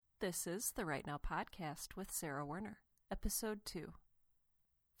This is the Right Now Podcast with Sarah Werner, Episode 2.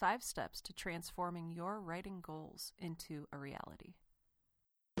 5 Steps to Transforming Your Writing Goals into a Reality.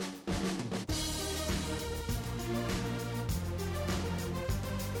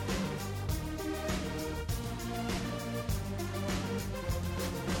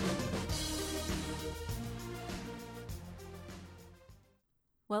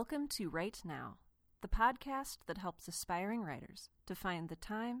 Welcome to Right Now, the podcast that helps aspiring writers to find the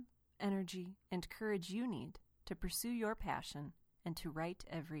time, energy, and courage you need to pursue your passion and to write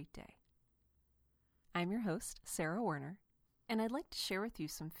every day. I'm your host, Sarah Werner, and I'd like to share with you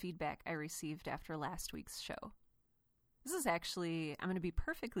some feedback I received after last week's show. This is actually, I'm going to be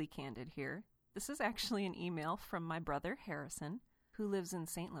perfectly candid here. This is actually an email from my brother, Harrison, who lives in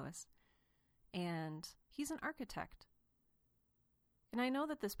St. Louis, and he's an architect. And I know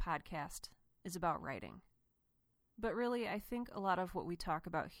that this podcast is about writing. But really, I think a lot of what we talk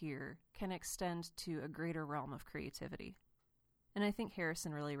about here can extend to a greater realm of creativity. And I think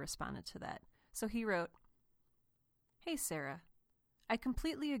Harrison really responded to that. So he wrote, "Hey Sarah, I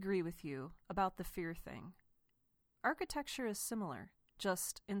completely agree with you about the fear thing. Architecture is similar,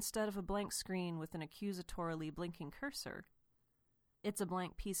 just instead of a blank screen with an accusatorily blinking cursor, it's a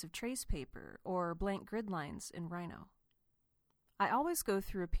blank piece of trace paper or blank grid lines in Rhino. I always go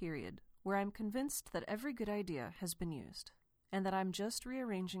through a period where I'm convinced that every good idea has been used, and that I'm just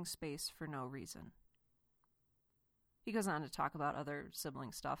rearranging space for no reason." He goes on to talk about other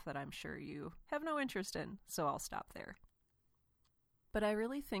sibling stuff that I'm sure you have no interest in, so I'll stop there. But I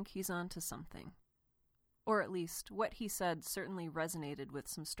really think he's on to something. Or at least, what he said certainly resonated with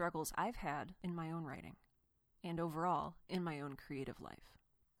some struggles I've had in my own writing, and overall, in my own creative life.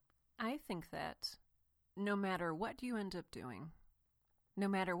 I think that no matter what you end up doing, no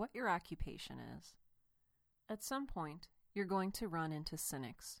matter what your occupation is, at some point, you're going to run into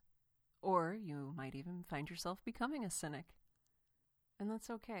cynics. Or you might even find yourself becoming a cynic. And that's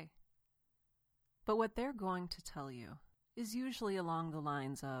okay. But what they're going to tell you is usually along the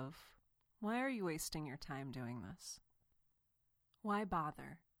lines of, why are you wasting your time doing this? Why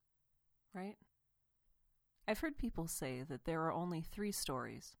bother? Right? I've heard people say that there are only 3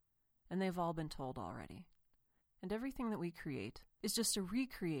 stories, and they've all been told already. And everything that we create is just a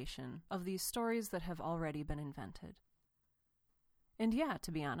recreation of these stories that have already been invented. And yeah,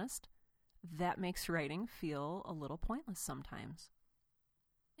 to be honest, that makes writing feel a little pointless sometimes.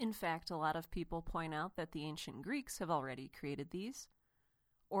 In fact, a lot of people point out that the ancient Greeks have already created these,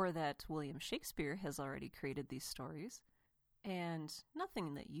 or that William Shakespeare has already created these stories, and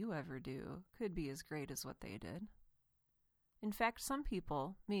nothing that you ever do could be as great as what they did. In fact, some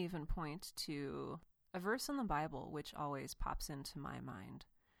people may even point to a verse in the Bible which always pops into my mind.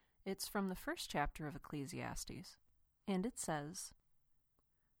 It's from the 1st chapter of Ecclesiastes, and it says,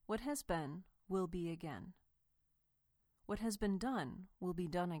 "What has been will be again. What has been done will be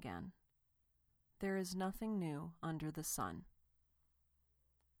done again. There is nothing new under the sun."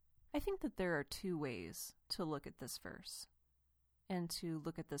 I think that there are 2 ways to look at this verse, and to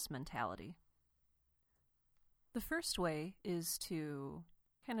look at this mentality. The first way is to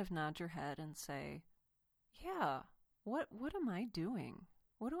kind of nod your head and say, yeah, what am I doing?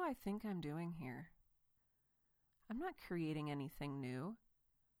 What do I think I'm doing here? I'm not creating anything new.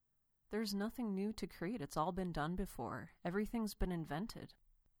 There's nothing new to create. It's all been done before. Everything's been invented.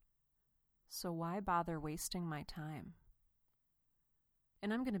 So why bother wasting my time?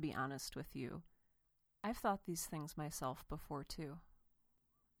 And I'm going to be honest with you. I've thought these things myself before too.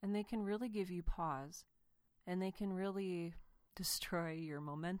 And they can really give you pause. And they can really destroy your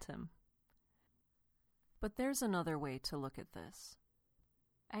momentum. But there's another way to look at this.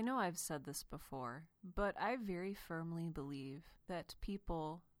 I know I've said this before, but I very firmly believe that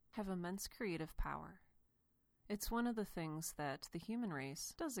people have immense creative power. It's one of the things that the human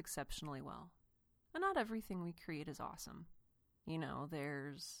race does exceptionally well. And not everything we create is awesome. You know,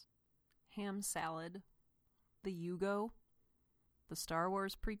 there's ham salad, the Yugo, the Star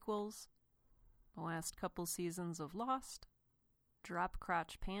Wars prequels, the last couple seasons of Lost, drop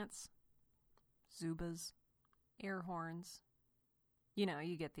crotch pants, Zubas, air horns. You know,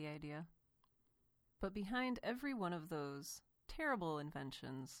 you get the idea. But behind every one of those terrible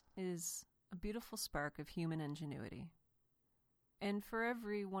inventions is a beautiful spark of human ingenuity. And for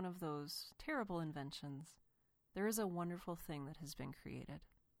every one of those terrible inventions, there is a wonderful thing that has been created.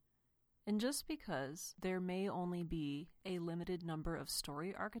 And just because there may only be a limited number of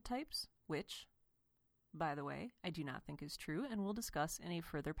story archetypes, which, by the way, I do not think is true and we'll discuss in a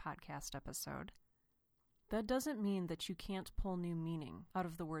further podcast episode, that doesn't mean that you can't pull new meaning out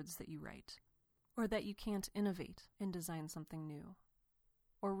of the words that you write, or that you can't innovate and design something new.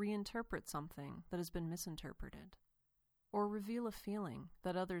 or reinterpret something that has been misinterpreted, or reveal a feeling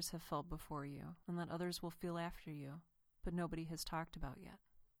that others have felt before you and that others will feel after you, but nobody has talked about yet.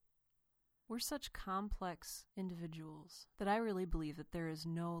 We're such complex individuals that I really believe that there is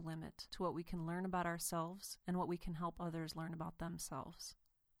no limit to what we can learn about ourselves and what we can help others learn about themselves.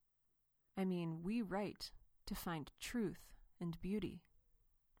 I mean, we write to find truth and beauty,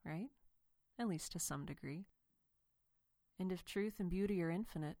 right? At least to some degree. And if truth and beauty are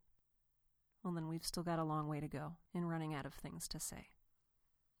infinite, well, then we've still got a long way to go in running out of things to say.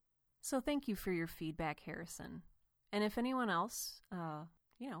 So thank you for your feedback, Harrison. And if anyone else,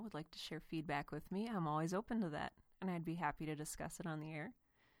 would like to share feedback with me, I'm always open to that, and I'd be happy to discuss it on the air.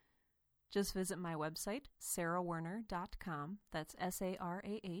 Just visit my website, sarahwerner.com. That's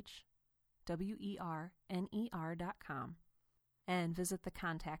SARAHWERNER.com. And visit the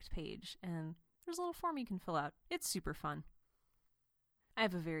contact page, and there's a little form you can fill out. It's super fun. I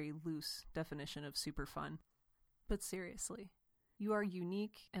have a very loose definition of super fun. But seriously, you are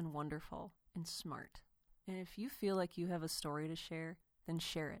unique and wonderful and smart. And if you feel like you have a story to share, then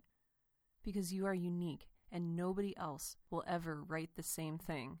share it. Because you are unique, and nobody else will ever write the same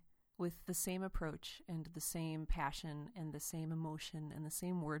thing with the same approach and the same passion and the same emotion and the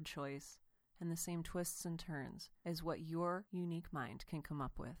same word choice and the same twists and turns as what your unique mind can come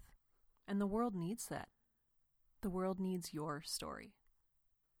up with. And the world needs that. The world needs your story.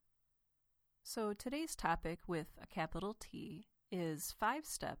 So today's topic with a capital T is 5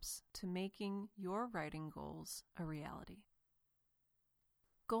 steps to making your writing goals a reality.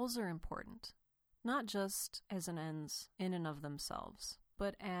 Goals are important, not just as an ends in and of themselves,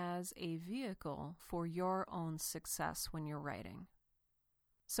 but as a vehicle for your own success when you're writing.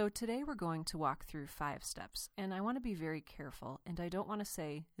 So today we're going to walk through 5 steps, and I want to be very careful, and I don't want to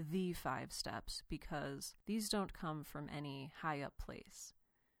say the 5 steps because these don't come from any high up place.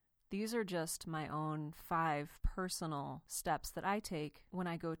 These are just my own 5 personal steps that I take when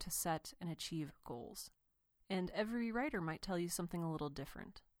I go to set and achieve goals. And every writer might tell you something a little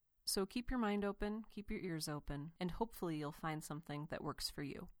different. So keep your mind open, keep your ears open, and hopefully you'll find something that works for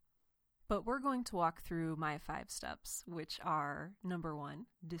you. But we're going to walk through my 5 steps, which are, number 1,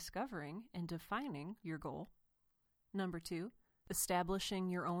 discovering and defining your goal. Number 2, establishing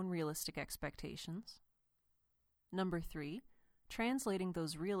your own realistic expectations. Number 3, translating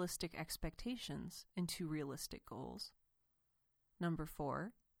those realistic expectations into realistic goals. Number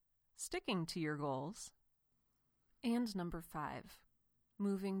 4, sticking to your goals. And number 5,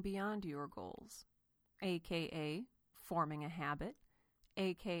 moving beyond your goals, aka forming a habit,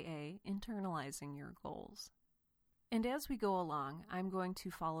 aka internalizing your goals. And as we go along, I'm going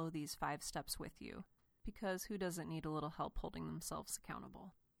to follow these 5 steps with you, because who doesn't need a little help holding themselves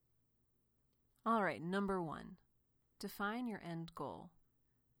accountable? All right, number 1, define your end goal.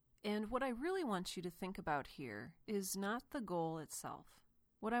 And what I really want you to think about here is not the goal itself.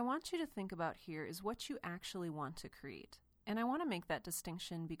 What I want you to think about here is what you actually want to create. And I want to make that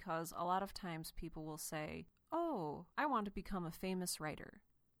distinction because a lot of times people will say, "Oh, I want to become a famous writer."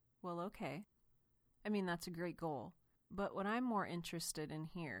 Well, okay. I mean, that's a great goal. But what I'm more interested in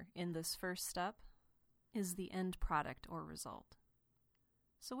here, in this first step, is the end product or result.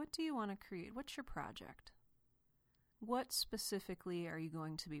 So what do you want to create? What's your project? What specifically are you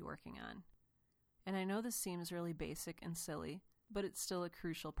going to be working on? And I know this seems really basic and silly, but it's still a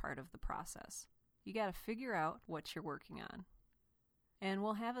crucial part of the process. You got to figure out what you're working on. And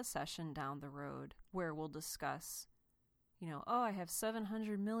we'll have a session down the road where we'll discuss, I have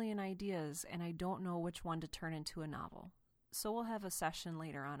 700 million ideas and I don't know which one to turn into a novel. So we'll have a session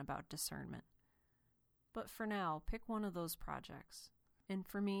later on about discernment. But for now, pick one of those projects. And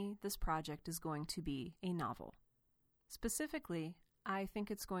for me, this project is going to be a novel. Specifically, I think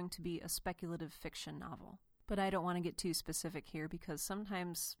it's going to be a speculative fiction novel. But I don't want to get too specific here because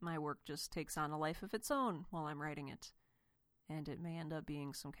sometimes my work just takes on a life of its own while I'm writing it. And it may end up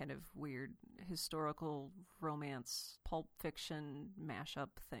being some kind of weird historical romance, pulp fiction mashup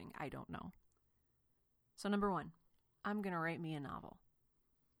thing. I don't know. So number 1, I'm going to write me a novel.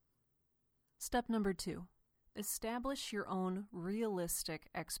 Step number 2, establish your own realistic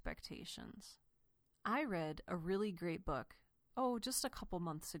expectations. I read a really great book, just a couple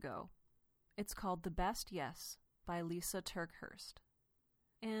months ago. It's called The Best Yes by Lisa TerKeurst.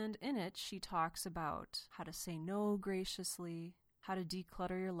 And in it, she talks about how to say no graciously, how to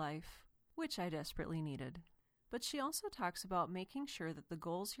declutter your life, which I desperately needed. But she also talks about making sure that the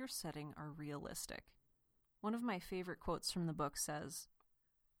goals you're setting are realistic. One of my favorite quotes from the book says,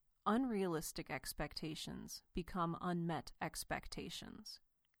 "Unrealistic expectations become unmet expectations."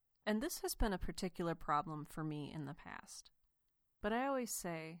 And this has been a particular problem for me in the past. But I always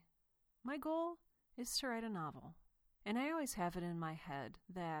say, my goal is to write a novel. And I always have it in my head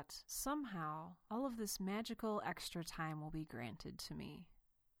that somehow all of this magical extra time will be granted to me.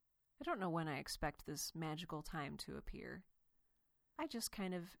 I don't know when I expect this magical time to appear. I just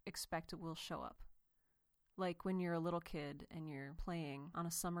kind of expect it will show up. Like when you're a little kid and you're playing on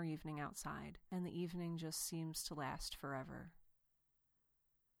a summer evening outside and the evening just seems to last forever.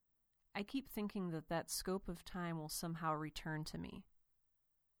 I keep thinking that that scope of time will somehow return to me,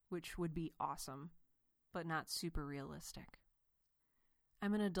 which would be awesome, but not super realistic.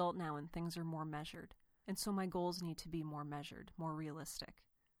 I'm an adult now and things are more measured, and so my goals need to be more measured, more realistic.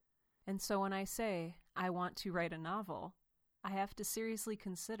 And so when I say I want to write a novel, I have to seriously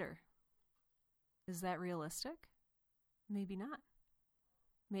consider, is that realistic? Maybe not.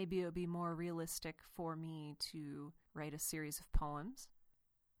 Maybe it would be more realistic for me to write a series of poems.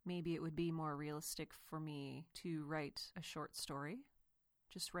 Maybe it would be more realistic for me to write a short story.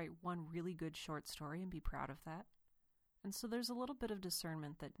 Just write one really good short story and be proud of that. And so there's a little bit of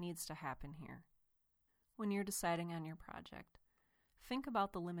discernment that needs to happen here. When you're deciding on your project, think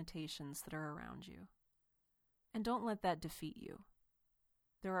about the limitations that are around you. And don't let that defeat you.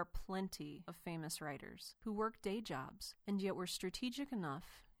 There are plenty of famous writers who work day jobs and yet were strategic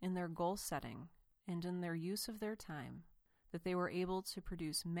enough in their goal setting and in their use of their time that they were able to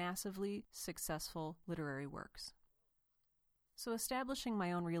produce massively successful literary works. So establishing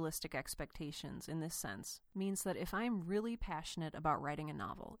my own realistic expectations in this sense means that if I'm really passionate about writing a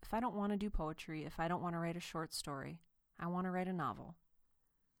novel, if I don't want to do poetry, if I don't want to write a short story, I want to write a novel,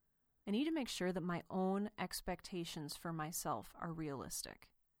 I need to make sure that my own expectations for myself are realistic.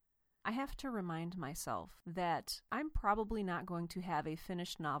 I have to remind myself that I'm probably not going to have a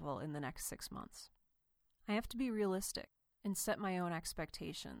finished novel in the next 6 months. I have to be realistic and set my own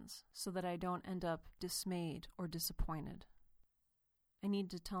expectations so that I don't end up dismayed or disappointed. I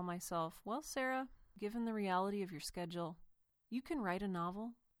need to tell myself, well, Sarah, given the reality of your schedule, you can write a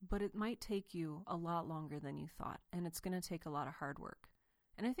novel, but it might take you a lot longer than you thought, and it's going to take a lot of hard work.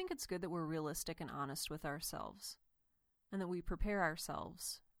 And I think it's good that we're realistic and honest with ourselves, and that we prepare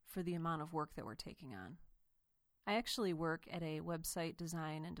ourselves for the amount of work that we're taking on. I actually work at a website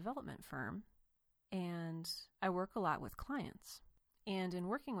design and development firm, and I work a lot with clients. And in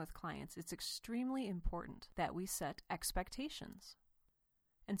working with clients, it's extremely important that we set expectations.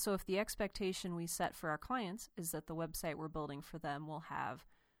 And so if the expectation we set for our clients is that the website we're building for them will have,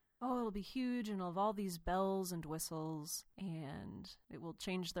 it'll be huge and it'll have all these bells and whistles and it will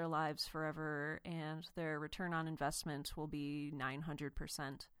change their lives forever and their return on investment will be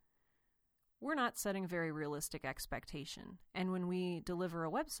 900%. We're not setting a very realistic expectation. And when we deliver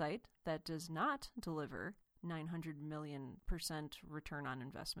a website that does not deliver 900 million% return on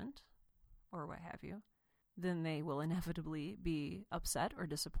investment, or what have you, then they will inevitably be upset or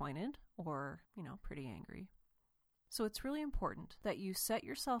disappointed or, pretty angry. So it's really important that you set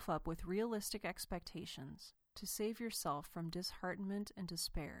yourself up with realistic expectations to save yourself from disheartenment and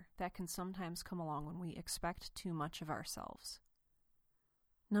despair that can sometimes come along when we expect too much of ourselves.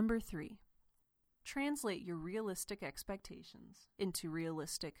 Number 3, translate your realistic expectations into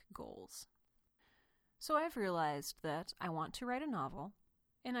realistic goals. So I've realized that I want to write a novel,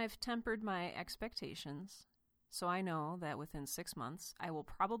 and I've tempered my expectations, so I know that within 6 months I will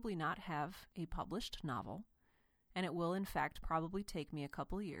probably not have a published novel, and it will in fact probably take me a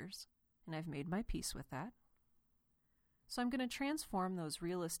couple years, and I've made my peace with that. So I'm going to transform those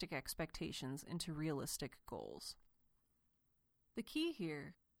realistic expectations into realistic goals. The key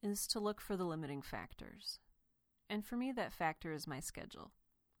here is to look for the limiting factors, and for me that factor is my schedule.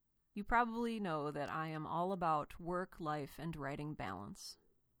 You probably know that I am all about work, life, and writing balance,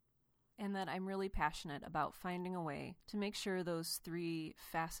 and that I'm really passionate about finding a way to make sure those 3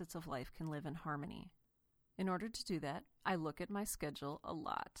 facets of life can live in harmony. In order to do that, I look at my schedule a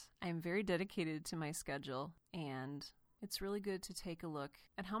lot. I'm very dedicated to my schedule, and it's really good to take a look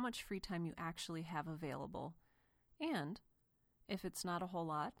at how much free time you actually have available, and, if it's not a whole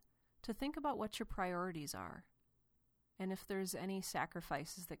lot, to think about what your priorities are, and if there's any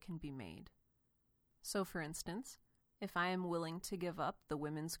sacrifices that can be made. So, for instance, if I am willing to give up the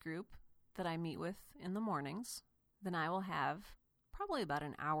women's group that I meet with in the mornings, then I will have probably about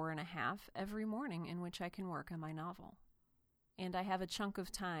an hour and a half every morning in which I can work on my novel. And I have a chunk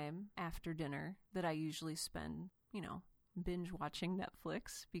of time after dinner that I usually spend, binge watching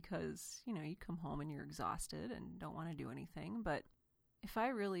Netflix because, you come home and you're exhausted and don't want to do anything. But if I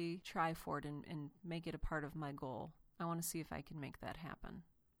really try for it and make it a part of my goal, I want to see if I can make that happen.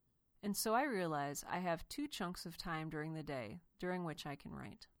 And so I realize I have 2 chunks of time during the day during which I can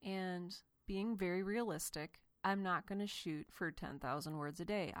write. And being very realistic, I'm not going to shoot for 10,000 words a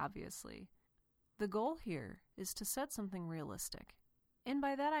day, obviously. The goal here is to set something realistic. And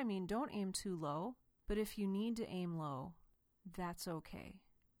by that I mean don't aim too low, but if you need to aim low, that's okay.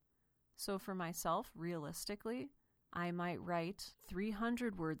 So for myself, realistically, I might write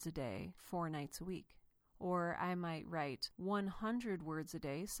 300 words a day 4 nights a week. Or I might write 100 words a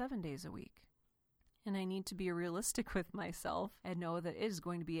day 7 days a week. And I need to be realistic with myself and know that it is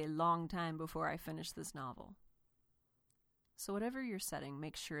going to be a long time before I finish this novel. So whatever you're setting,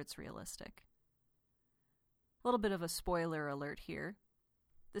 make sure it's realistic. A little bit of a spoiler alert here.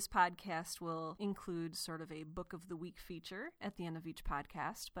 This podcast will include sort of a Book of the Week feature at the end of each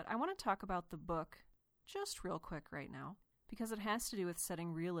podcast, but I want to talk about the book just real quick right now because it has to do with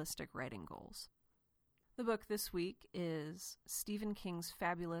setting realistic writing goals. The book this week is Stephen King's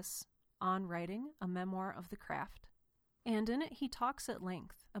fabulous On Writing, a Memoir of the Craft, and in it he talks at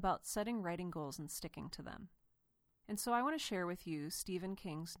length about setting writing goals and sticking to them. And so I want to share with you Stephen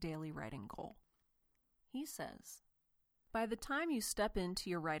King's daily writing goal. He says, by the time you step into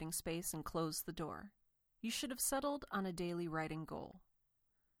your writing space and close the door, you should have settled on a daily writing goal.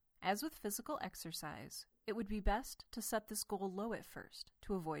 As with physical exercise, it would be best to set this goal low at first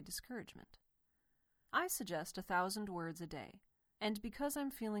to avoid discouragement. I suggest 1,000 words a day, and because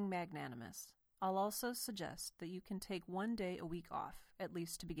I'm feeling magnanimous, I'll also suggest that you can take 1 day a week off, at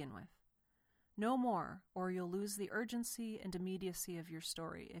least to begin with. No more, or you'll lose the urgency and immediacy of your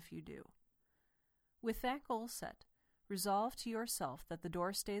story if you do. With that goal set, resolve to yourself that the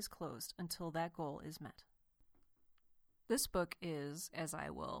door stays closed until that goal is met. This book is, as I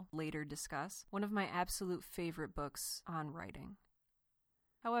will later discuss, one of my absolute favorite books on writing.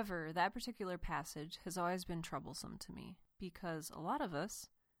 However, that particular passage has always been troublesome to me because a lot of us,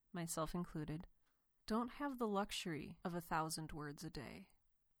 myself included, don't have the luxury of 1,000 words a day.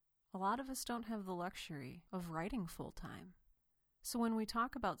 A lot of us don't have the luxury of writing full-time. So when we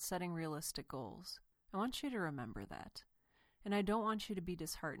talk about setting realistic goals, I want you to remember that. And I don't want you to be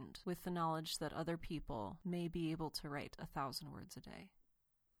disheartened with the knowledge that other people may be able to write 1,000 words a day.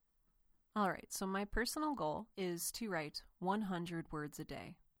 Alright, so my personal goal is to write 100 words a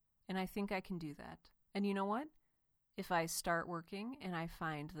day. And I think I can do that. And you know what? If I start working and I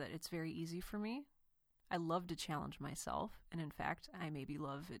find that it's very easy for me, I love to challenge myself. And in fact, I maybe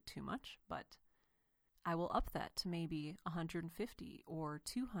love it too much, but I will up that to maybe 150 or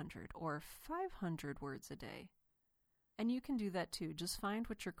 200 or 500 words a day. And you can do that too. Just find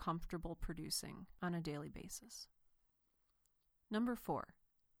what you're comfortable producing on a daily basis. Number 4.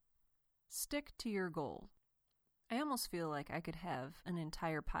 Stick to your goal. I almost feel like I could have an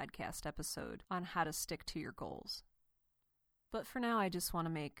entire podcast episode on how to stick to your goals. But for now, I just want to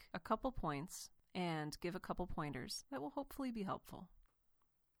make a couple points and give a couple pointers that will hopefully be helpful.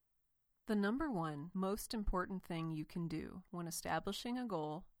 The number one most important thing you can do when establishing a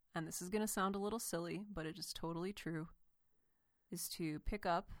goal, and this is going to sound a little silly, but it is totally true, is to pick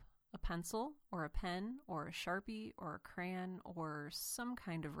up a pencil or a pen or a Sharpie or a crayon or some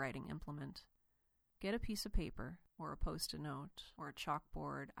kind of writing implement. Get a piece of paper or a Post-it note or a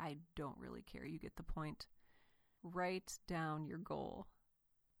chalkboard. I don't really care. You get the point. Write down your goal.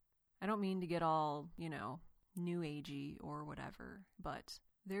 I don't mean to get all, new agey or whatever, but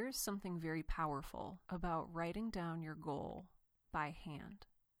there is something very powerful about writing down your goal by hand.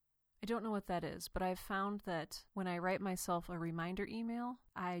 I don't know what that is, but I've found that when I write myself a reminder email,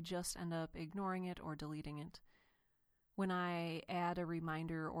 I just end up ignoring it or deleting it. When I add a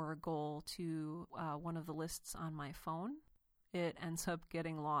reminder or a goal to one of the lists on my phone, it ends up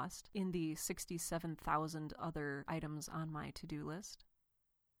getting lost in the 67,000 other items on my to-do list.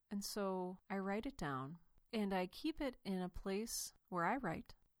 And so I write it down, and I keep it in a place where I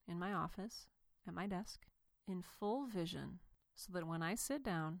write, in my office, at my desk, in full vision, so that when I sit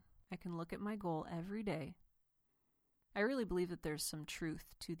down, I can look at my goal every day. I really believe that there's some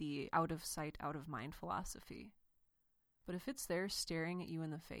truth to the out of sight, out of mind philosophy. But if it's there staring at you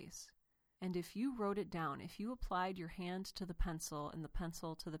in the face, and if you wrote it down, if you applied your hand to the pencil and the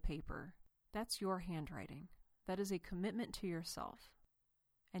pencil to the paper, that's your handwriting. That is a commitment to yourself,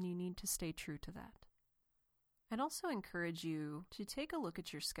 and you need to stay true to that. I'd also encourage you to take a look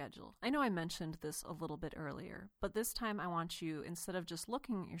at your schedule. I know I mentioned this a little bit earlier, but this time I want you, instead of just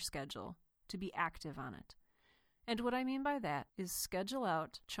looking at your schedule, to be active on it. And what I mean by that is schedule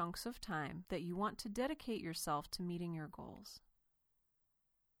out chunks of time that you want to dedicate yourself to meeting your goals.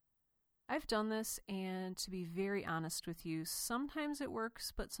 I've done this, and to be very honest with you, sometimes it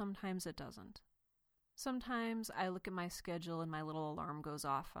works, but sometimes it doesn't. Sometimes I look at my schedule and my little alarm goes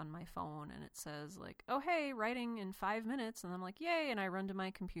off on my phone and it says like, oh hey, writing in 5 minutes. And I'm like, yay, and I run to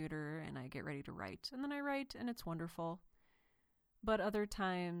my computer and I get ready to write. And then I write and it's wonderful. But other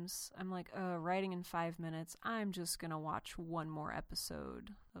times I'm like, writing in 5 minutes, I'm just going to watch one more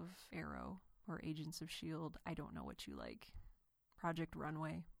episode of Arrow or Agents of S.H.I.E.L.D. I don't know what you like. Project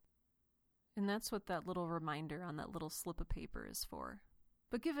Runway. And that's what that little reminder on that little slip of paper is for.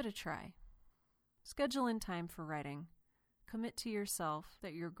 But give it a try. Schedule in time for writing. Commit to yourself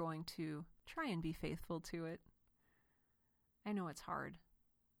that you're going to try and be faithful to it. I know it's hard.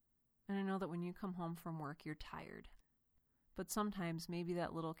 And I know that when you come home from work, you're tired. But sometimes maybe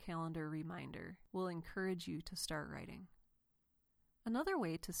that little calendar reminder will encourage you to start writing. Another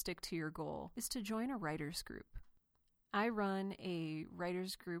way to stick to your goal is to join a writer's group. I run a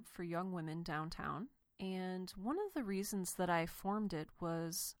writer's group for young women downtown, and one of the reasons that I formed it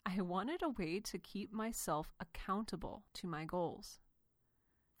was I wanted a way to keep myself accountable to my goals.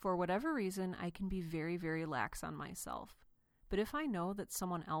 For whatever reason, I can be very, very lax on myself. But if I know that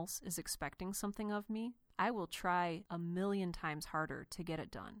someone else is expecting something of me, I will try 1,000,000 times harder to get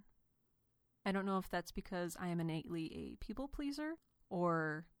it done. I don't know if that's because I am innately a people pleaser,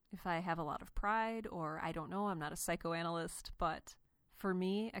 or if I have a lot of pride, or I don't know, I'm not a psychoanalyst, but for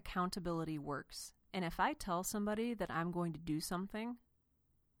me, accountability works. And if I tell somebody that I'm going to do something,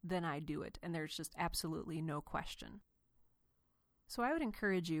 then I do it, and there's just absolutely no question. So I would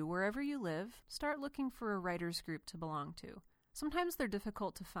encourage you, wherever you live, start looking for a writer's group to belong to. Sometimes they're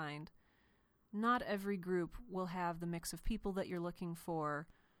difficult to find. Not every group will have the mix of people that you're looking for,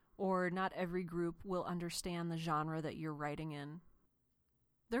 or not every group will understand the genre that you're writing in.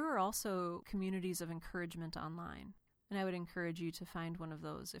 There are also communities of encouragement online, and I would encourage you to find one of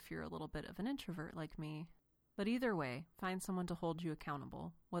those if you're a little bit of an introvert like me. But either way, find someone to hold you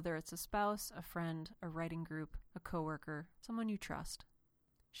accountable, whether it's a spouse, a friend, a writing group, a coworker, someone you trust.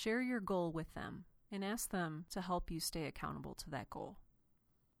 Share your goal with them and ask them to help you stay accountable to that goal.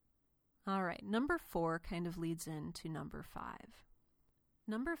 All right, number 4 kind of leads into number 5.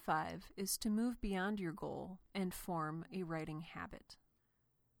 Number 5 is to move beyond your goal and form a writing habit.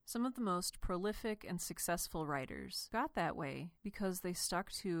 Some of the most prolific and successful writers got that way because they stuck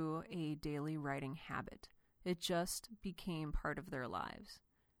to a daily writing habit. It just became part of their lives.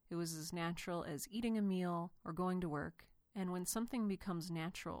 It was as natural as eating a meal or going to work. And when something becomes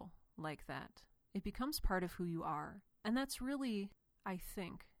natural like that, it becomes part of who you are. And that's really, I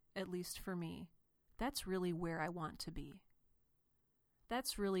think, at least for me, that's really where I want to be.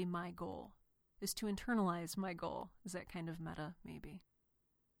 That's really my goal, is to internalize my goal. Is that kind of meta, maybe?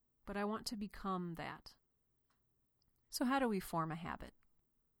 But I want to become that. So how do we form a habit?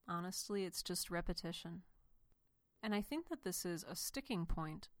 Honestly, it's just repetition. And I think that this is a sticking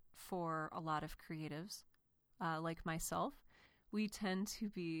point for a lot of creatives. Like myself, we tend to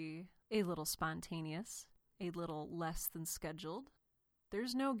be a little spontaneous, a little less than scheduled.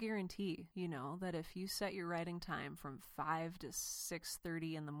 There's no guarantee, that if you set your writing time from 5 to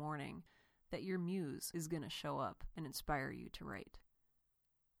 6:30 in the morning, that your muse is going to show up and inspire you to write.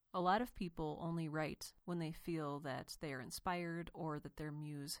 A lot of people only write when they feel that they are inspired or that their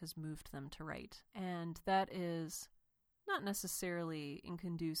muse has moved them to write. And that is not necessarily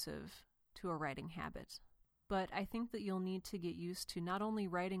inconducive to a writing habit. But I think that you'll need to get used to not only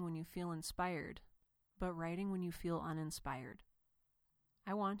writing when you feel inspired, but writing when you feel uninspired.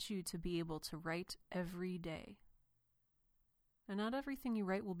 I want you to be able to write every day. And not everything you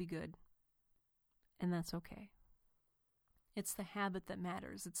write will be good. And that's okay. It's the habit that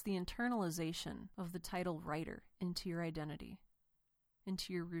matters. It's the internalization of the title writer into your identity,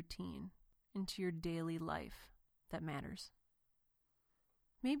 into your routine, into your daily life that matters.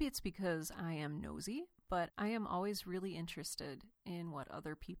 Maybe it's because I am nosy, but I am always really interested in what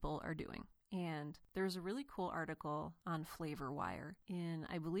other people are doing. And there's a really cool article on FlavorWire in,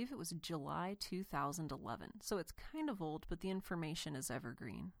 I believe it was July 2011. So it's kind of old, but the information is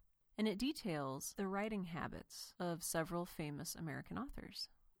evergreen. And it details the writing habits of several famous American authors.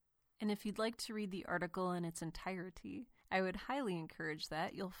 And if you'd like to read the article in its entirety, I would highly encourage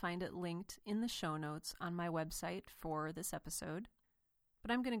that. You'll find it linked in the show notes on my website for this episode.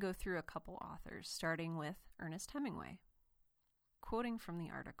 But I'm going to go through a couple authors, starting with Ernest Hemingway. Quoting from the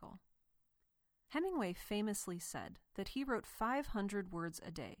article, Hemingway famously said that he wrote 500 words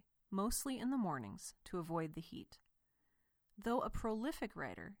a day, mostly in the mornings, to avoid the heat. Though a prolific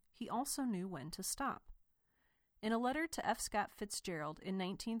writer, he also knew when to stop. In a letter to F. Scott Fitzgerald in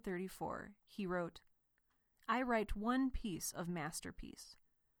 1934, he wrote, "I write one piece of masterpiece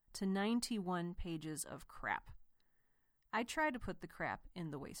to 91 pages of crap. I try to put the crap in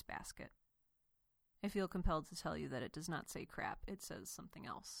the wastebasket." I feel compelled to tell you that it does not say crap, it says something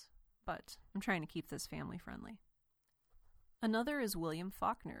else. But I'm trying to keep this family friendly. Another is William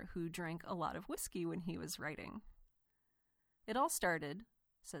Faulkner, who drank a lot of whiskey when he was writing. It all started,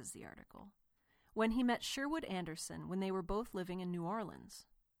 says the article, when he met Sherwood Anderson when they were both living in New Orleans.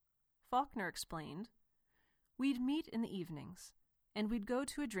 Faulkner explained, "We'd meet in the evenings, and we'd go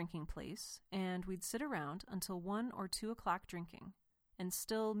to a drinking place, and we'd sit around until 1 or 2 o'clock drinking, and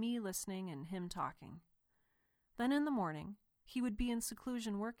still me listening and him talking. Then in the morning, he would be in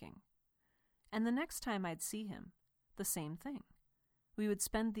seclusion working. And the next time I'd see him, the same thing. We would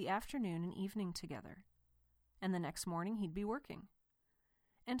spend the afternoon and evening together, and the next morning he'd be working.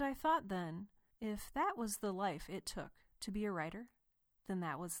 And I thought then, if that was the life it took to be a writer, then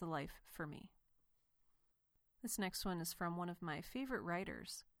that was the life for me." This next one is from one of my favorite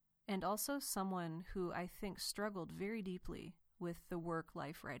writers, and also someone who I think struggled very deeply with the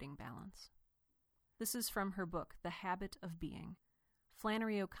work-life writing balance. This is from her book, The Habit of Being.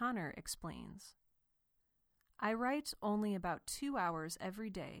 Flannery O'Connor explains, "I write only about 2 hours every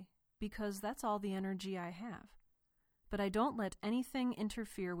day because that's all the energy I have. But I don't let anything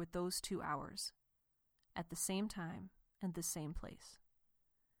interfere with those 2 hours, at the same time and the same place."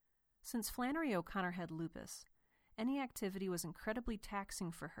 Since Flannery O'Connor had lupus, any activity was incredibly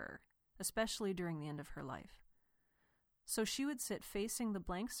taxing for her, especially during the end of her life. So she would sit facing the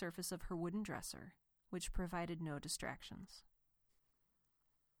blank surface of her wooden dresser, which provided no distractions.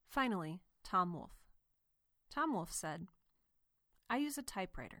 Finally, Tom Wolfe. Tom Wolfe said, "I use a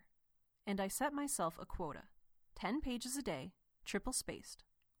typewriter, and I set myself a quota, 10 pages a day, triple-spaced,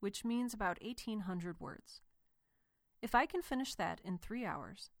 which means about 1,800 words. If I can finish that in 3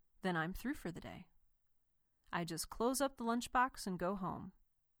 hours, then I'm through for the day. I just close up the lunchbox and go home.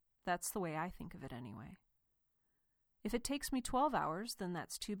 That's the way I think of it anyway. If it takes me 12 hours, then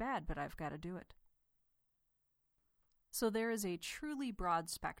that's too bad, but I've got to do it." So there is a truly broad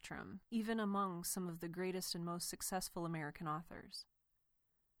spectrum, even among some of the greatest and most successful American authors.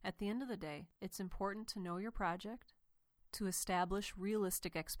 At the end of the day, it's important to know your project, to establish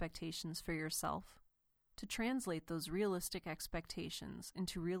realistic expectations for yourself, to translate those realistic expectations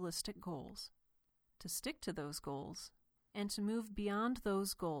into realistic goals, to stick to those goals, and to move beyond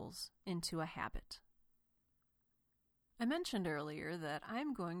those goals into a habit. I mentioned earlier that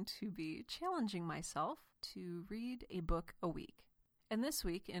I'm going to be challenging myself to read a book a week. And this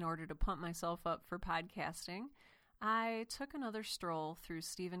week, in order to pump myself up for podcasting, I took another stroll through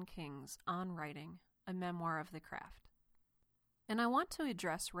Stephen King's On Writing, a memoir of the craft. And I want to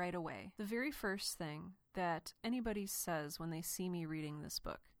address right away the very first thing that anybody says when they see me reading this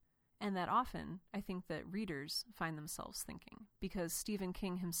book, and that often I think that readers find themselves thinking, because Stephen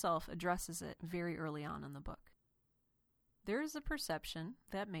King himself addresses it very early on in the book. There is a perception,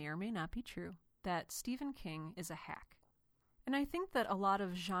 that may or may not be true, that Stephen King is a hack. And I think that a lot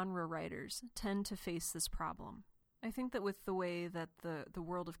of genre writers tend to face this problem. I think that with the way that the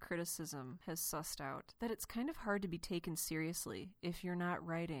world of criticism has sussed out, that it's kind of hard to be taken seriously if you're not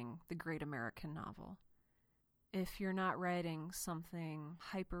writing the great American novel. If you're not writing something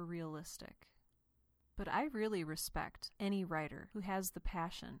hyper-realistic. But I really respect any writer who has the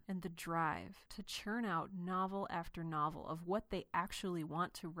passion and the drive to churn out novel after novel of what they actually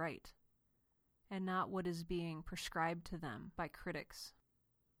want to write, and not what is being prescribed to them by critics.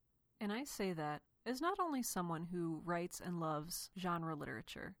 And I say that as not only someone who writes and loves genre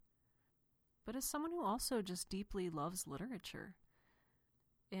literature, but as someone who also just deeply loves literature.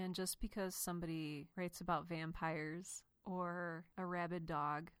 And just because somebody writes about vampires, or a rabid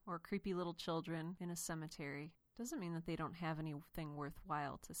dog, or creepy little children in a cemetery, doesn't mean that they don't have anything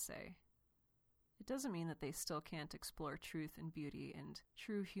worthwhile to say. It doesn't mean that they still can't explore truth and beauty and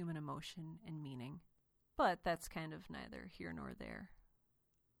true human emotion and meaning. But that's kind of neither here nor there.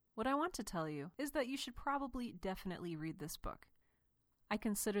 What I want to tell you is that you should probably definitely read this book. I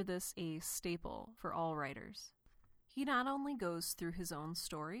consider this a staple for all writers. He not only goes through his own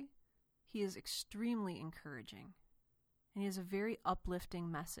story, he is extremely encouraging. And he has a very uplifting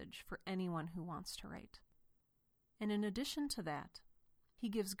message for anyone who wants to write. And in addition to that, he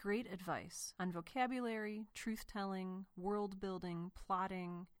gives great advice on vocabulary, truth-telling, world-building,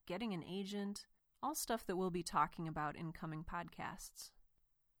 plotting, getting an agent, all stuff that we'll be talking about in coming podcasts.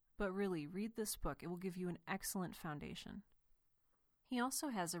 But really, read this book. It will give you an excellent foundation. He also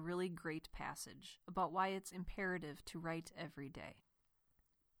has a really great passage about why it's imperative to write every day.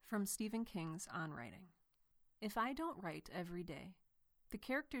 From Stephen King's On Writing. "If I don't write every day, the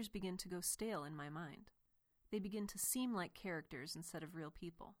characters begin to go stale in my mind. They begin to seem like characters instead of real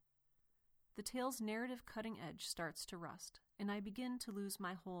people. the tale's narrative cutting edge starts to rust, and I begin to lose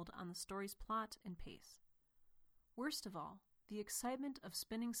my hold on the story's plot and pace. Worst of all, the excitement of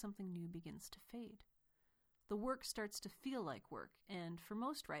spinning something new begins to fade. The work starts to feel like work, and for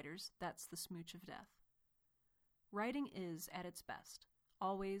most writers, that's the smooch of death. Writing is, at its best,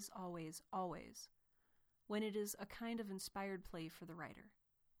 always, always, always, when it is a kind of inspired play for the writer.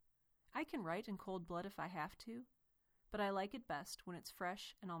 I can write in cold blood if I have to, but I like it best when it's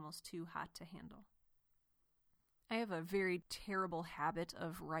fresh and almost too hot to handle. I have a very terrible habit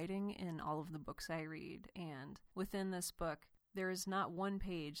of writing in all of the books I read, and within this book, there is not one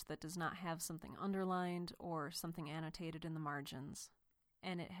page that does not have something underlined or something annotated in the margins,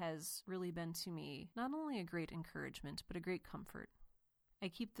 and it has really been to me not only a great encouragement, but a great comfort. I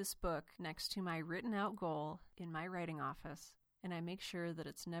keep this book next to my written out goal in my writing office, and I make sure that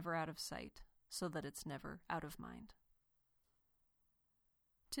it's never out of sight, so that it's never out of mind.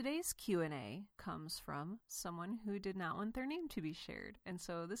 Today's Q&A comes from someone who did not want their name to be shared, and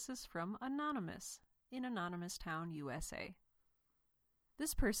so this is from Anonymous in Anonymous Town, USA.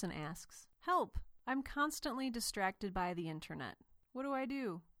 This person asks, "Help! I'm constantly distracted by the internet. What do I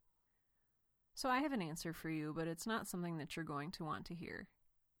do?" So I have an answer for you, but it's not something that you're going to want to hear.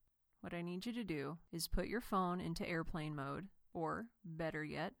 What I need you to do is put your phone into airplane mode, or, better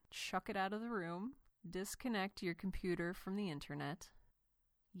yet, chuck it out of the room, disconnect your computer from the internet.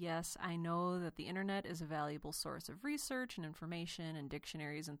 Yes, I know that the internet is a valuable source of research and information and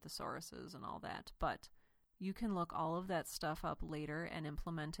dictionaries and thesauruses and all that, but you can look all of that stuff up later and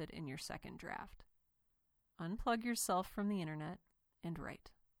implement it in your second draft. Unplug yourself from the internet and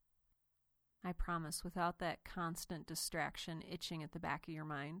write. I promise, without that constant distraction itching at the back of your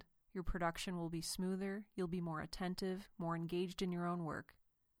mind, your production will be smoother, you'll be more attentive, more engaged in your own work,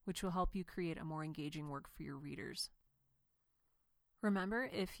 which will help you create a more engaging work for your readers. Remember,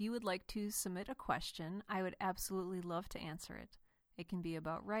 if you would like to submit a question, I would absolutely love to answer it. It can be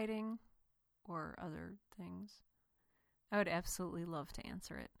about writing or other things. I would absolutely love to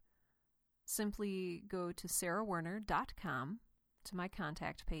answer it. Simply go to sarahwerner.com to my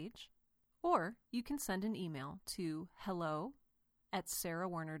contact page, or you can send an email to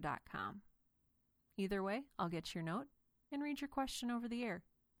hello@sarahwerner.com. Either way, I'll get your note and read your question over the air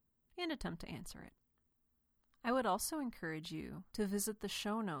and attempt to answer it. I would also encourage you to visit the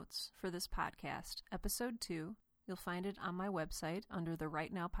show notes for this podcast, episode 2. You'll find it on my website under the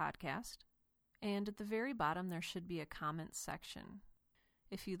Right Now podcast. And at the very bottom, there should be a comment section.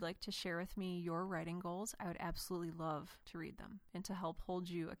 If you'd like to share with me your writing goals, I would absolutely love to read them and to help hold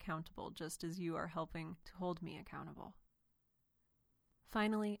you accountable, just as you are helping to hold me accountable.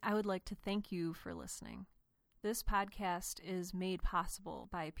 Finally, I would like to thank you for listening. This podcast is made possible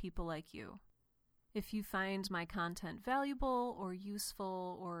by people like you. If you find my content valuable or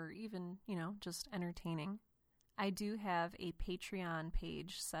useful or even, just entertaining, I do have a Patreon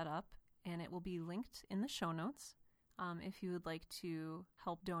page set up, and it will be linked in the show notes if you would like to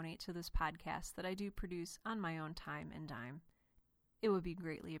help donate to this podcast that I do produce on my own time and dime. It would be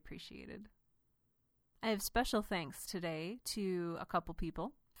greatly appreciated. I have special thanks today to a couple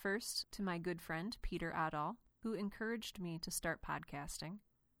people. First, to my good friend, Peter Adall, who encouraged me to start podcasting.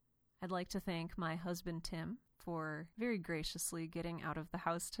 I'd like to thank my husband, Tim, for very graciously getting out of the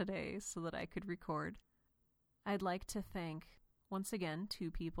house today so that I could record. I'd like to thank, once again, 2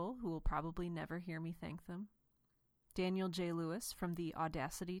 people who will probably never hear me thank them. Daniel J. Lewis from the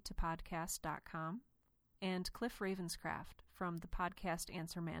audacitytopodcast.com and Cliff Ravenscraft from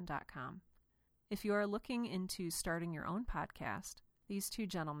thepodcastanswerman.com. If you are looking into starting your own podcast, these 2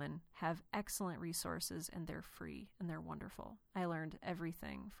 gentlemen have excellent resources, and they're free, and they're wonderful. I learned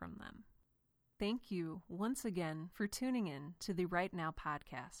everything from them. Thank you once again for tuning in to the Right Now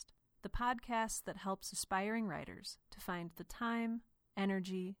podcast, the podcast that helps aspiring writers to find the time,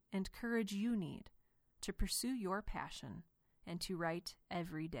 energy, and courage you need to pursue your passion and to write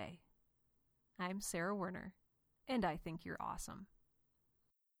every day. I'm Sarah Werner, and I think you're awesome.